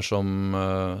unggutter under der som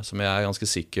jeg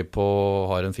ganske sikker på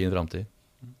har en fin fremtid.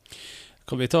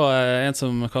 Kan vi ta en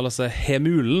som kaller seg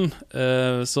Hemulen,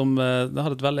 som det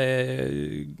har et veldig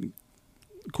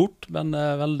kort, men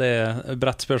veldig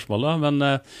bredt spørsmål da. Men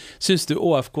synes du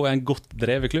ÅFK en godt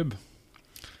drevet klubb?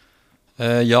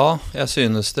 Ja, jeg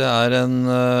synes det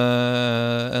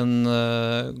en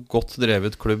godt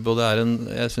drevet klubb, og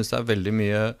jeg synes det veldig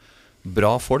mye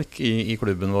bra folk i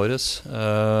klubben vår,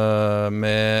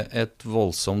 med et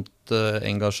voldsomt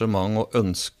engasjement og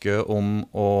ønske om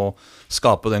å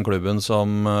skape den klubben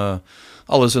som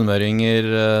alle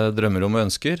sunnmøringer drømmer om og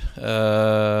ønsker.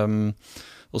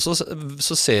 Og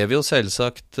så ser vi jo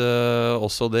selvsagt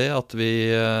også det at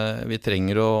vi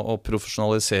trenger å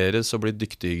profesjonaliseres og bli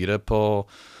dyktigere på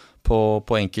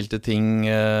enkelte ting,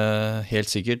 helt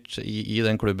sikkert i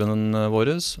den klubben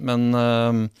vår, men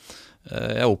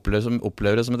jeg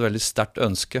opplever det som et veldig sterkt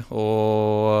ønske,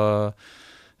 og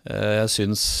jeg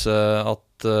synes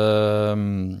at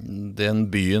den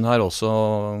byen her også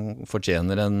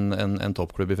fortjener en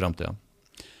toppklubb i fremtiden.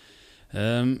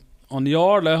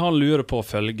 Jarle han lurer på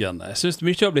følgende: jeg synes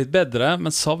mye har blitt bedre,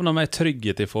 men savner meg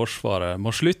trygghet i forsvaret. Må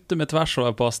slutte med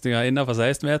tversoverpasninger innenfor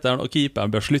 16-meteren, og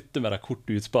keeperen bør slutte med de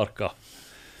korte utsparka.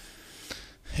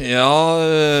 Ja,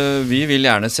 vi vil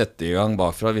gjerne sette i gang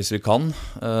bakfra hvis vi kan,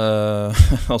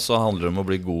 og så handler det om å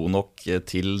bli god nok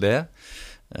til det.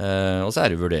 Og så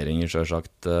det vurderinger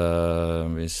selvsagt,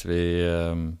 hvis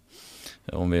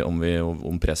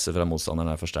om presset fra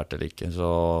motstanderen for sterkt eller ikke. Så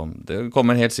det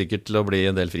kommer helt sikkert til å bli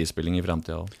en del frispilling i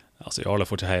fremtiden. Altså Jarle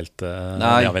får ikke helt det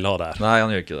han vil ha der. Nei, han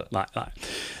gjør ikke det. Nei.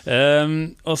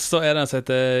 Og så det en som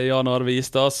heter Jan Arve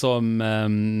Istad som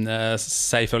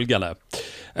sier følgende: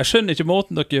 jeg skjønner ikke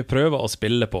måten dere prøver å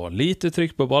spille på. Lite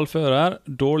trykk på ballfører,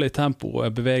 dårlig tempo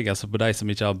og bevegelse på de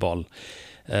som ikke har ball.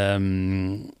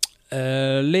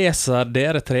 Leser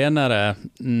dere trenere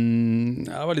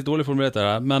det var litt dårlig formulert det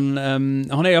der, men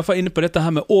han I hvert fall inne på dette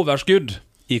her med overskudd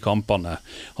i kampene.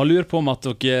 Han lurer på om at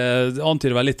dere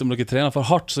antyder vel litt om dere trener for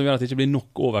hardt som gjør at det ikke blir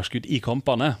nok overskudd i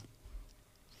kampene.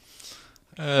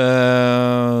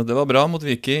 Det var bra mot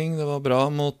Viking, det var bra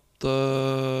mot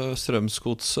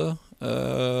Strømsgodset. Vi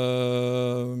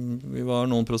var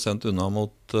noen prosent unna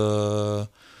mot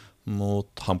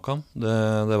HamKam,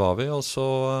 det var vi, og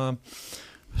så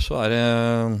det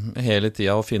hele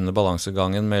tiden å finne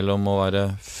balansegangen mellom å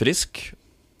være frisk,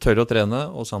 tørre å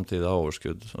trene, og samtidig ha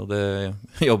overskudd, og det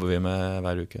jobber vi med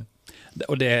hver uke.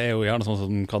 Og det jo gjerne sånn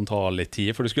som kan ta litt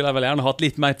tid, for du skulle vel gjerne hatt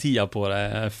litt mer tid på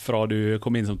deg fra du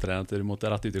kom inn som trener til du måtte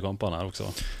rett ut i kampene her også.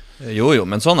 Jo,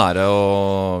 men sånn det,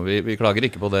 og vi klager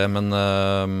ikke på det, men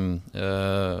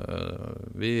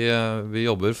vi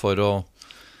jobber for å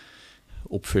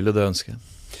oppfylle det ønsket.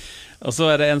 Og så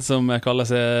det en som kaller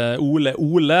seg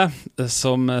Ole,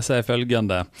 som sier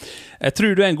følgende: Jeg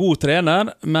tror du en god trener,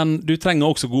 men du trenger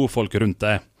også gode folk rundt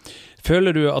deg.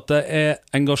 Føler du at det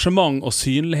engasjement og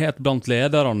synlighet blant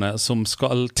lederne som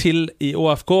skal til i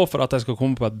ÅFK for at de skal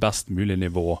komme på et best mulig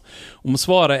nivå? Om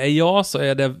svaret ja, så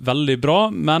det veldig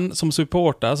bra, men som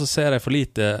supporter så ser jeg for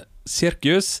lite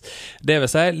sirkus, det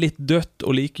vil si litt dødt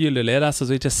og likegyldig ledelse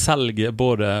som ikke selger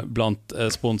både blant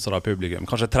sponsorer og publikum.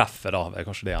 Kanskje treffer da,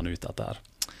 kanskje det han ute etter her.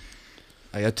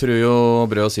 Jeg tror jo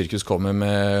Brød og Sirkus kommer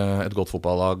med et godt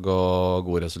fotballag og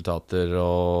gode resultater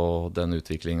og den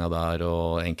utviklingen der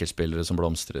og enkeltspillere som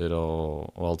blomstrer og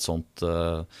alt sånt.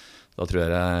 Da tror jeg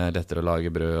det lettere å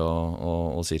lage Brød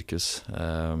og Sirkus.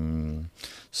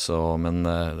 Men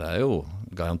det jo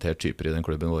garantert typer i den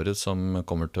klubben vår som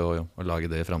kommer til å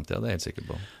lage det i fremtiden, det jeg helt sikker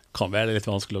på. Kan være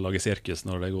litt vanskelig å lage sirkus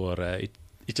når det går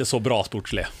ikke så bra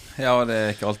sportslig. Ja,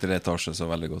 det ikke alltid det tar seg så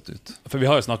veldig godt ut. For vi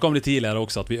har jo snakket om det tidligere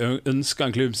også, at vi ønsker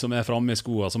en klubb som fremme i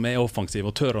skoene, som offensiv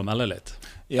og tør å melde litt.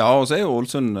 Ja, og så jo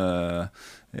Ålesund,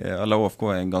 eller ÅFK,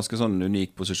 en ganske sånn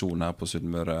unik posisjon her på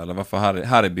Sunnmøre, eller i hvert fall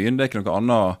her i byen. Det ikke noe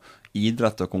annet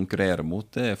idrett å konkurrere mot,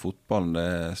 det fotballen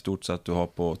det stort sett du har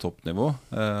på toppnivå.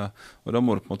 Og da må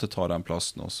du på en måte ta den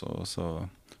plassen også, og så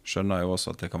skjønner jeg jo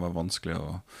også at det kan være vanskelig å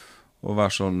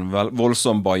være sånn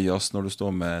voldsom bias når du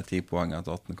står med 10 poeng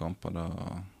etter 18 kamper.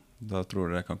 Da tror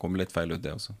jeg det kan komme litt feil ut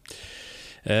det også.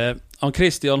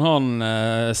 Christian han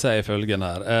sier følgende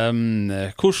her: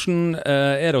 hvordan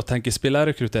det å tenke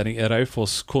spillerrekruttering i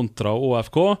Raufoss kontra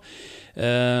ÅFK,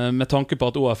 med tanke på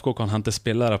at ÅFK kan hente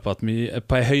spillere på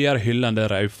en høyere hylle enn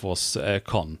det Raufoss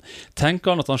kan? Tenker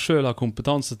han at han selv har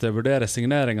kompetanse til å vurdere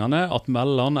signeringene, at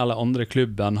Mellan eller andre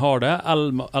klubben har det,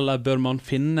 eller bør man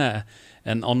finne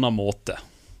en annen måte?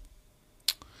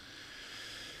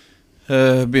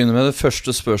 Begynner med det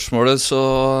første spørsmålet, så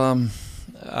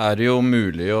det jo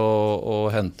mulig å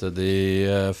hente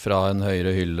de fra en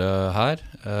høyere hylle her.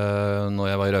 Når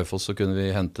jeg var i Raufoss så kunne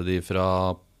vi hente de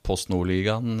fra Post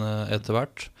Nord-ligaen etter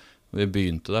hvert. Vi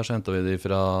begynte der, så hentet vi de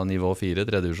fra nivå 4,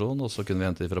 3. divisjon, og så kunne vi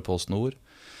hente de fra Post Nord.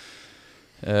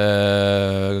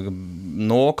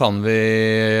 Nå kan vi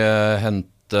hente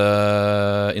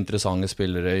interessante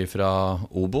spillere fra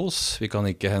Obos. Vi kan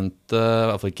ikke hente, i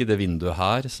hvert fall ikke det vinduet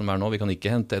her som nå, vi kan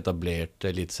ikke hente etablerte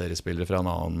eliteseriespillere fra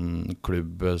en annen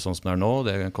klubb sånn som det nå,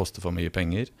 det koster for mye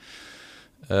penger.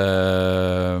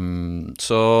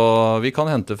 Så vi kan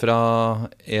hente fra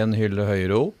en hylle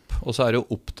høyere opp, og så det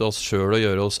jo opp til oss selv å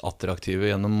gjøre oss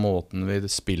attraktive gjennom måten vi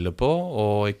spiller på,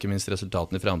 og ikke minst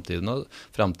resultatene i fremtiden,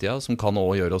 som kan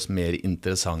også gjøre oss mer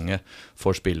interessante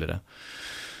for spillere.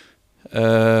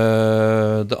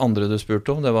 Det andre du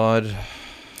spurte om, det var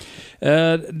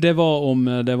om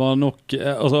det var nok,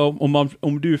 altså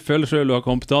om du føler selv du har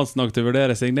kompetansen nok til å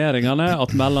vurdere signeringene,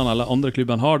 at Mellan eller andre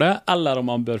klubben har det, eller om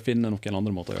man bør finne noen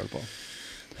andre måter å gjøre det på.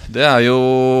 Det jo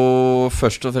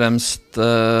først og fremst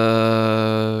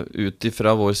ut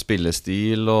ifra vår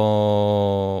spillestil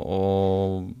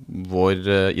og vår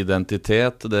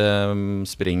identitet. Det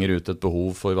springer ut et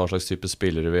behov for hva slags type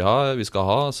spillere vi skal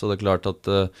ha, så det klart at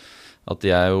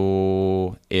jeg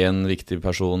jo en viktig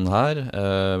person her.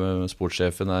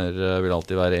 Sportssjefen vil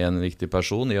alltid være en viktig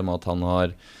person, i og med at han har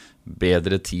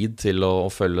bedre tid til å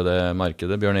følge det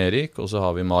markedet, Bjørn Erik, og så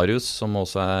har vi Marius, som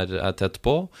også er tett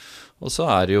på. Og så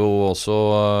det jo også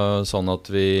sånn at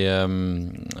vi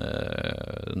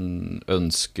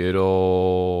ønsker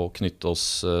å knytte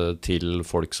oss til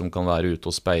folk som kan være ute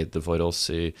og speide for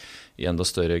oss i enda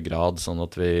større grad, sånn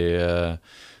at vi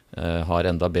har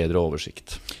enda bedre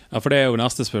oversikt. Ja, for det jo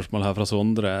neste spørsmål her fra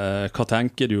Sondre. Hva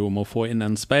tenker du om å få inn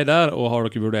en speider, og har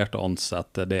dere vurdert å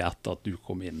ansette det etter at du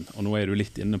kom inn? Og nå du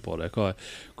litt inne på det. Hvor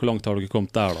langt har dere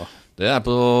kommet der da? Det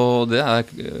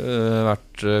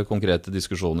vært konkrete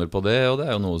diskusjoner på det, og det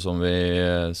jo noe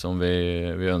som vi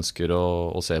ønsker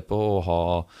å se på, og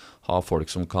ha folk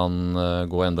som kan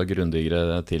gå enda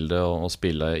grundigere til det og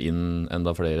spille inn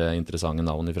enda flere interessante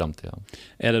navn i fremtiden.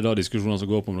 Det da diskusjoner som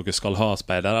går på om dere skal ha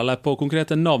speider, eller på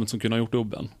konkrete navn som kunne ha gjort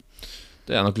jobben?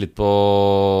 Det nok litt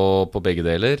på begge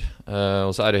deler,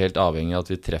 og så det helt avhengig av at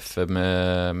vi treffer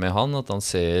med han, at han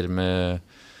ser med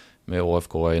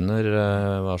ÅFK-øyner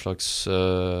hva slags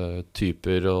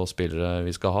typer og spillere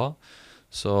vi skal ha.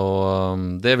 Så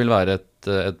det vil være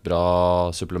et bra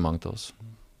supplement til oss.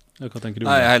 Hva tenker du?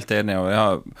 Nei, jeg helt enig, og jeg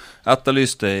har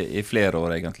etterlyst det i flere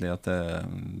år egentlig, at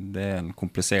det en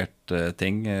komplisert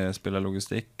ting,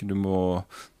 spillerlogistikk. Du må,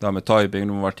 da med timing,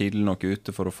 du må være tidlig nok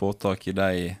ute for å få tak i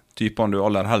de typene du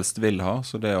aller helst vil ha,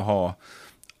 så det å ha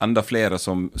enda flere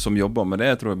som jobber med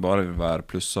det, tror jeg bare vil være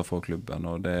plusser for klubben,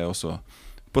 og det også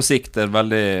på sikt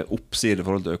veldig oppside i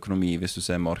forhold til økonomi hvis du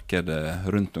ser markedet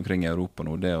rundt omkring i Europa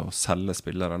nå. Det å selge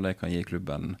spillere, det kan gi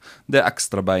klubben det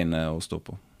ekstra beinet å stå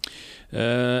på.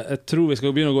 Jeg tror vi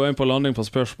skal begynne å gå inn på landing på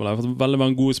spørsmål. Jeg har fått veldig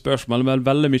mange gode spørsmål, men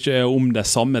veldig mye om det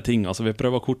samme ting, altså vi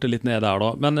prøver å korte litt ned der da.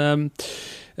 Men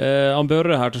han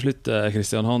Børre her til slutt,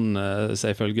 Kristian, han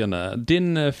sier følgende: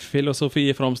 din filosofi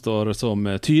framstår som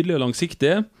tydelig og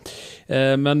langsiktig,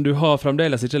 men du har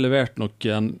fremdeles ikke levert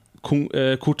noen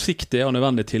kortsiktige og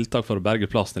nødvendige tiltak for å berge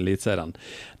plassen i elitserien.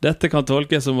 Dette kan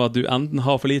tolkes som at du enten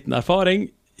har for liten erfaring,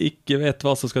 ikke vet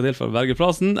hva som skal til for å berge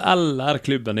plassen, eller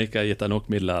klubben ikke har gitt deg nok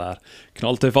midler der.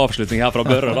 Knalltøff avslutning her fra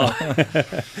Børre da.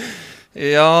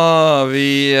 Ja,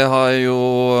 vi har jo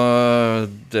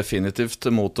definitivt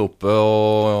motet oppe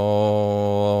og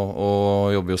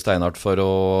jobber jo steinhardt for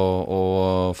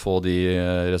å få de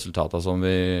resultatene som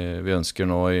vi ønsker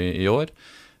nå i år.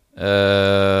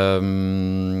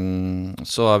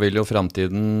 Så vil jo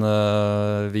fremtiden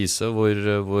vise hvor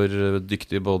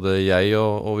dyktig både jeg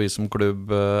og vi som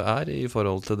klubb i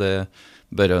forhold til det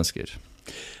Børre ønsker.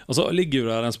 Og så ligger jo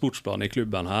der en sportsplan i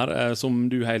klubben her, som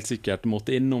du helt sikkert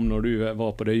måtte innom når du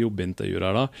var på det jobbintervjuet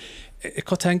der da.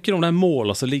 Hva tenker du om de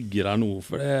målene som ligger der nå?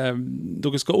 For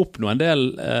dere skal oppnå en del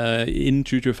innen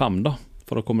 2025 da,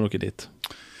 for å komme dere dit.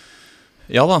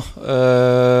 Ja da,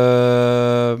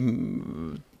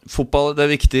 fotball det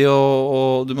viktig,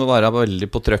 og du må være veldig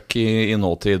på trøkk i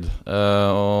nåtid,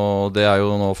 og det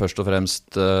jo nå først og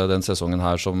fremst den sesongen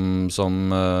her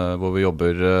hvor vi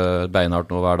jobber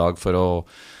beinhardt nå hver dag for å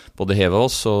både heve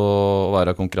oss og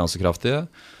være konkurransekraftige.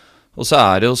 Og så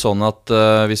det jo sånn at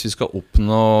hvis vi skal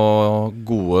oppnå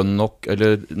gode nok,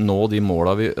 eller nå de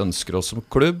målene vi ønsker oss som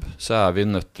klubb, så vi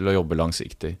nødt til å jobbe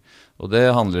langsiktig. Og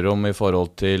det handler om i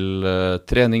forhold til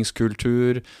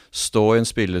treningskultur, stå i en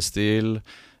spillestil,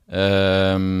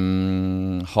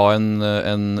 ha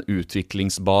en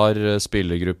utviklingsbar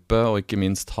spillergruppe, og ikke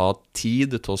minst ha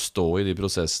tid til å stå i de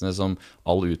prosessene som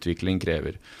all utvikling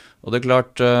krever. Og det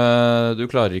klart, du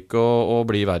klarer ikke å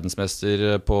bli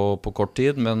verdensmester på kort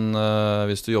tid, men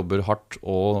hvis du jobber hardt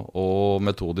og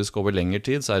metodisk over lengre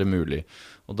tid, så det mulig.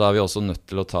 Og da vi også nødt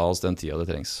til å ta oss den tiden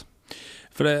det trengs.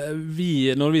 For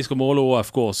når vi skal måle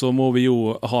ÅFK, så må vi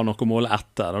jo ha noe å måle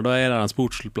etter, og da det en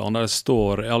sportsplan der det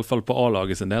står, i alle fall på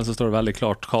A-laget sin del, så står det veldig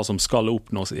klart hva som skal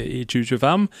oppnås i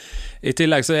 2025. I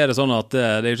tillegg så det sånn at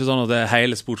det ikke sånn at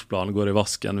hele sportsplanen går i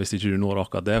vasken hvis ikke du når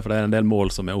akkurat det, for det en del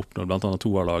mål som oppnådd, blant annet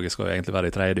 2A-laget skal jo egentlig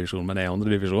være i 3. divisjon, men i 2.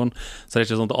 divisjon, så det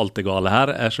ikke sånn at alt gale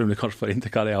her, jeg skjønner kanskje får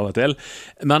inntil hva det av og til.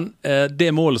 Men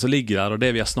det målet som ligger der, og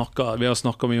det vi har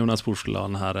snakket med Jonas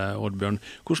Porsland her, Oddbjørn,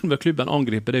 hvordan bør klubben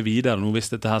angripe det videre nå hvis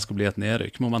dette her skal bli et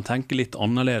nedrykk? Må man tenke litt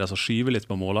annerledes og skyve litt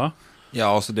på målet? Ja,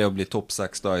 altså det å bli topp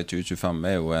 6 da i 2025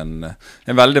 jo en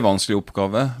veldig vanskelig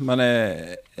oppgave, men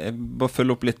jeg bare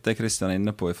følger opp litt det Kristian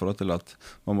inne på i forhold til at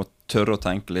man må tørre å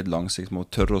tenke litt langsiktig, man må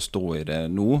tørre å stå i det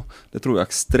nå. Det tror jeg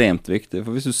ekstremt viktig,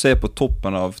 for hvis du ser på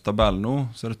toppen av tabellen nå,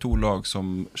 så det 2 lag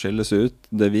som skilles ut.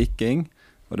 Det Viking,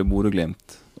 og det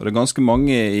Bodø/Glimt. Og det ganske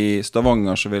mange i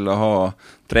Stavanger som ville ha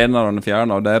trenerne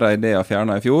fjernet, og deres ideer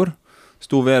fjernet i fjor.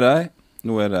 Sto ved deg.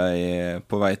 Nå de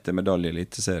på vei til medalje i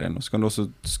Eliteserien. Og så kan du også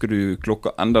skru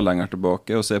klokka enda lenger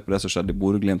tilbake og se på det som skjedde i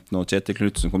Bodø/Glimt når Kjetil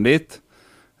Knudsen kom dit.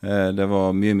 Det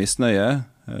var mye misnøye.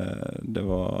 Det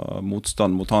var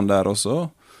motstand mot han der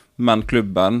også. Men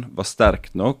klubben var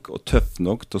sterk nok og tøff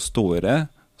nok til å stå i det.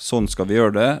 Sånn skal vi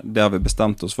gjøre det. Det har vi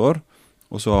bestemt oss for.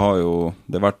 Og så har jo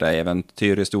det vært en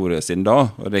eventyrhistorie siden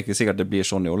da. Og det ikke sikkert det blir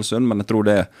sånn i Ålesund, men jeg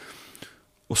tror det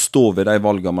å stå ved de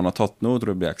valgene man har tatt nå,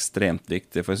 tror jeg blir ekstremt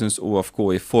viktig. For jeg synes ÅFK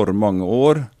i for mange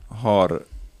år har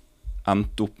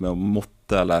endt opp med å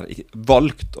måtte, eller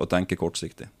valgt å tenke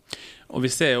kortsiktig. Og vi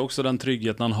ser jo også den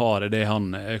tryggheten han har i det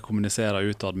han kommuniserer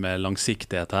utad med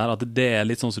langsiktighet her, at det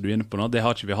litt sånn som du inne på nå, det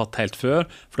har ikke vi hatt helt før,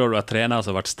 for da har du et trener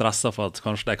som har vært stresset for at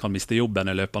kanskje de kan miste jobben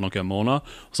i løpet av noen måneder,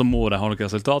 og så må de ha noen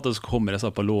resultater, så kommer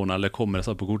disse på lån, eller kommer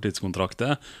disse på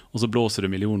korttidskontrakter, og så blåser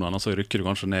du millionene, og så rykker du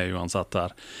kanskje ned uansett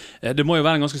her. Det må jo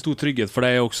være en ganske stor trygghet for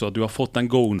deg også, at du har fått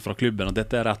den go-en fra klubben, at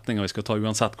dette retningen vi skal ta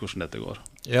uansett hvordan dette går.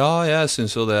 Ja, jeg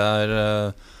synes jo det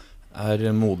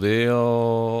modig og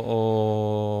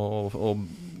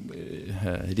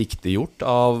riktig gjort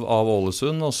av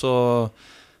Ålesund, og så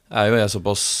jo jeg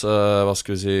såpass, hva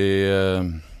skal vi si,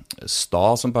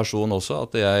 sta som person også,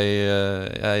 at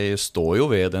jeg står jo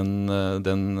ved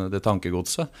det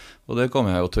tankegodset, og det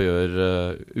kommer jeg jo til å gjøre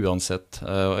uansett.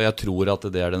 Og jeg tror at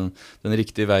det den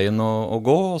riktige veien å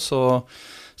gå, og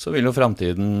så vil jo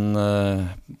fremtiden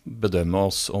bedømme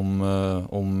oss om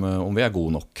vi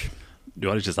gode nok. Du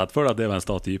har ikke sett for deg at det var en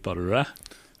sta-type, har du det?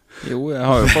 Jo, jeg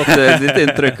har jo fått litt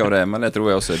inntrykk av det, men det tror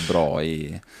jeg også bra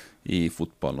i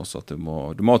fotballen også, at du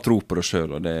må tro på det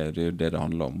selv, og det jo det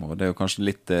handler om. Og det jo kanskje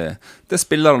litt det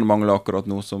spillerne mangler akkurat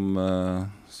nå,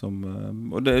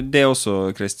 og det også,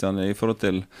 Kristian, i forhold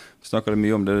til, vi snakker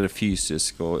mye om det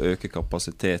fysiske og øke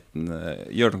kapasiteten.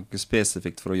 Gjør noe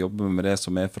spesifikt for å jobbe med det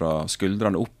som fra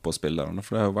skuldrene opp på spillerne,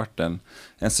 for det har jo vært en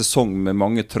sesong med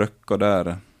mange trøkker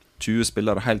der 20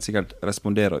 spillere helt sikkert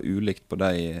responderer ulikt på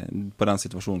den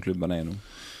situasjonen klubben i nå.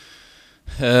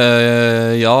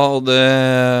 Ja, og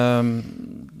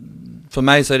for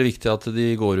meg så det viktig at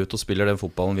de går ut og spiller den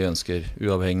fotballen vi ønsker,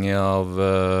 uavhengig av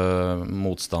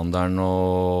motstanderen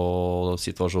og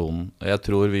situasjonen. Jeg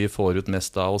tror vi får ut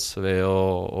mest av oss ved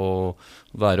å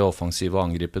være offensive og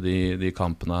angripe de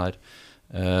kampene her.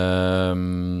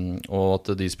 Og at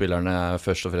de spillerne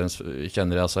først og fremst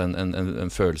kjenner altså en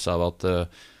følelse av at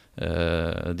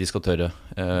de skal tørre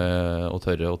og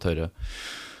tørre.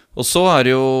 Og så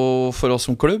det jo for oss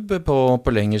som klubb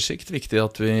på lengre sikt viktig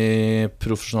at vi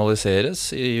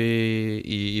profesjonaliseres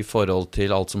i forhold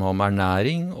til alt som har med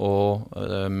ernæring og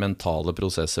mentale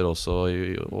prosesser også,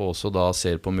 og også da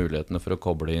ser på mulighetene for å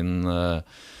koble inn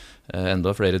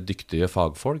enda flere dyktige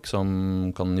fagfolk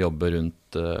som kan jobbe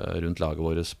rundt laget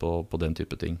vårt på den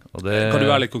type ting. Og kan du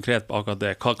være litt konkret på akkurat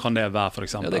det? Hva kan det være for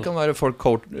eksempel? Ja, det kan være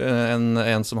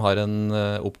en som har en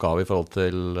oppgave i forhold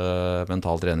til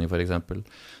mental trening for eksempel.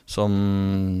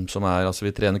 Som altså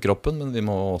vi trener kroppen, men vi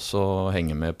må også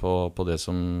henge med på det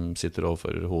som sitter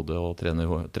overfor hodet og trene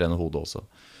hodet også.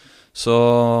 Så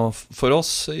for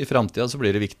oss i fremtiden så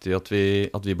blir det viktig at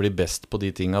vi blir best på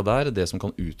de tingene der, det som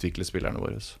kan utvikle spillerne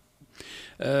våre.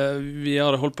 Vi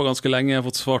har holdt på ganske lenge, jeg har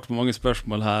fått svart på mange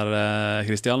spørsmål her,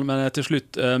 Kristian, men til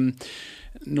slutt,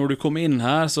 når du kommer inn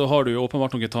her, så har du jo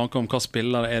åpenbart noen tanker om hva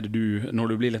spillere det du,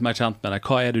 når du blir litt mer kjent med deg,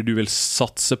 hva det du vil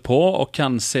satse på, og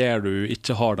hvem ser du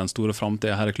ikke har den store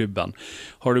fremtiden her i klubben.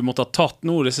 Har du måttet tatt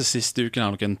nå disse siste ukene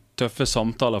her noen tøffe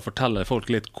samtaler og fortelle folk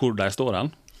litt hvor de står hen?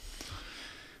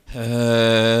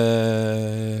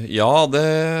 Ja,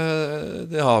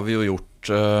 det har vi jo gjort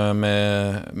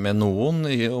med noen,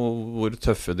 og hvor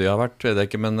tøffe de har vært, vet jeg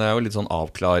ikke, men det jo litt sånn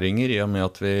avklaringer i og med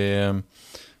at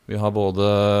vi har både,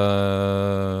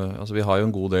 altså vi har jo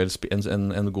en god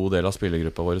del av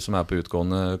spillergruppa våre som på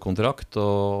utgående kontrakt,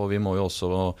 og vi må jo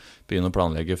også begynne å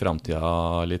planlegge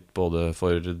fremtiden litt både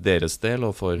for deres del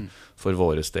og for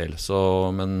våres del. Så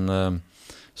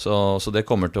det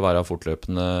kommer til å være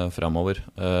fortløpende fremover.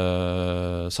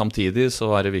 Samtidig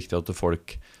så det viktig at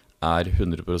folk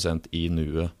 100% i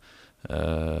nuet,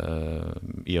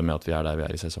 i og med at vi der vi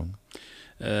i sesong.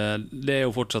 Det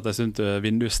jo fortsatt en stund til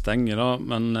vinduet stenger da,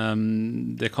 men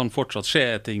det kan fortsatt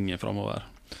skje ting fremover.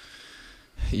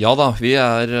 Ja da, vi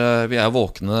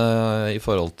våkne i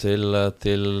forhold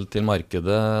til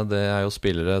markedet. Det jo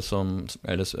spillere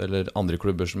eller andre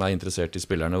klubber som interessert i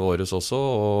spillerne våre også,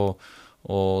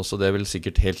 og så det vil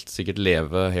sikkert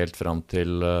leve helt fram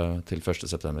til 1.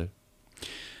 september.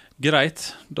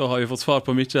 Greit, da har vi fått svar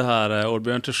på mye her,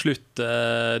 Oddbjørn. Til slutt,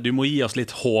 du må gi oss litt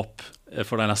håp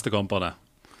for de neste kampene.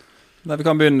 Nei, vi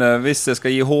kan begynne. Hvis jeg skal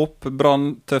gi håp,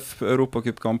 Brann, tøff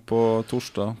Europacupkamp på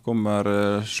torsdag, kommer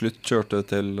sluttkjørte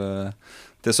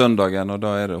til søndagen, og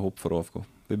da det håp for ÅFK.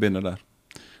 Vi begynner der.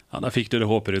 Ja, da fikk du det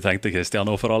håpet du tenkte, Kristian,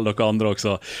 og for alle dere andre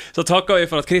også. Så takker vi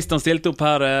for at Kristian stilte opp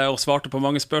her og svarte på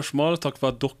mange spørsmål. Takk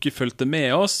for at dere fulgte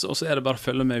med oss, og så det bare å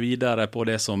følge med videre på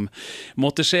det som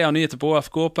måtte skje av nyheter på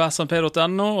ÅFK på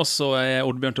smp.no, og så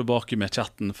Oddbjørn tilbake med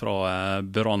chatten fra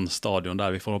Brann stadion,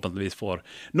 der vi forhåpentligvis får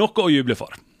noe å juble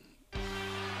for.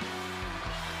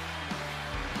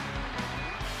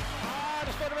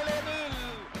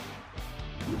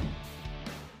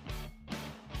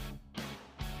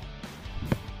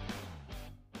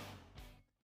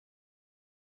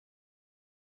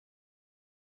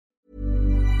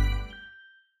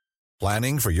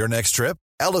 Planning for your next trip?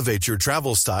 Elevate your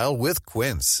travel style with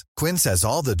Quince. Quince has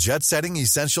all the jet-setting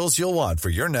essentials you'll want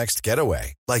for your next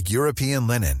getaway, like European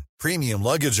linen, premium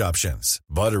luggage options,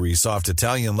 buttery soft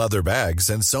Italian leather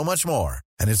bags, and so much more.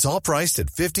 And it's all priced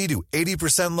at 50 to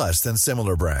 80% less than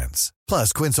similar brands.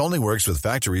 Plus, Quince only works with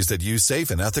factories that use safe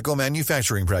and ethical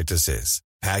manufacturing practices.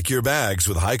 Pack your bags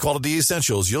with high-quality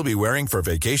essentials you'll be wearing for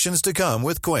vacations to come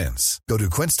with Quince. Go to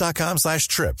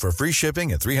quince.com/trip for free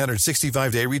shipping and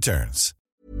 365-day returns.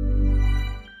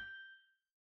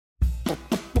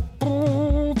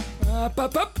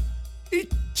 App.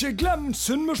 Ikke glem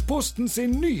Sunnmørsposten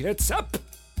sin nyhetsapp.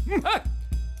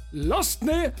 Last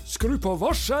ned, skru på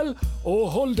varsel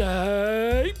og hold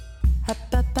deg.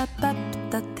 Oppdatert.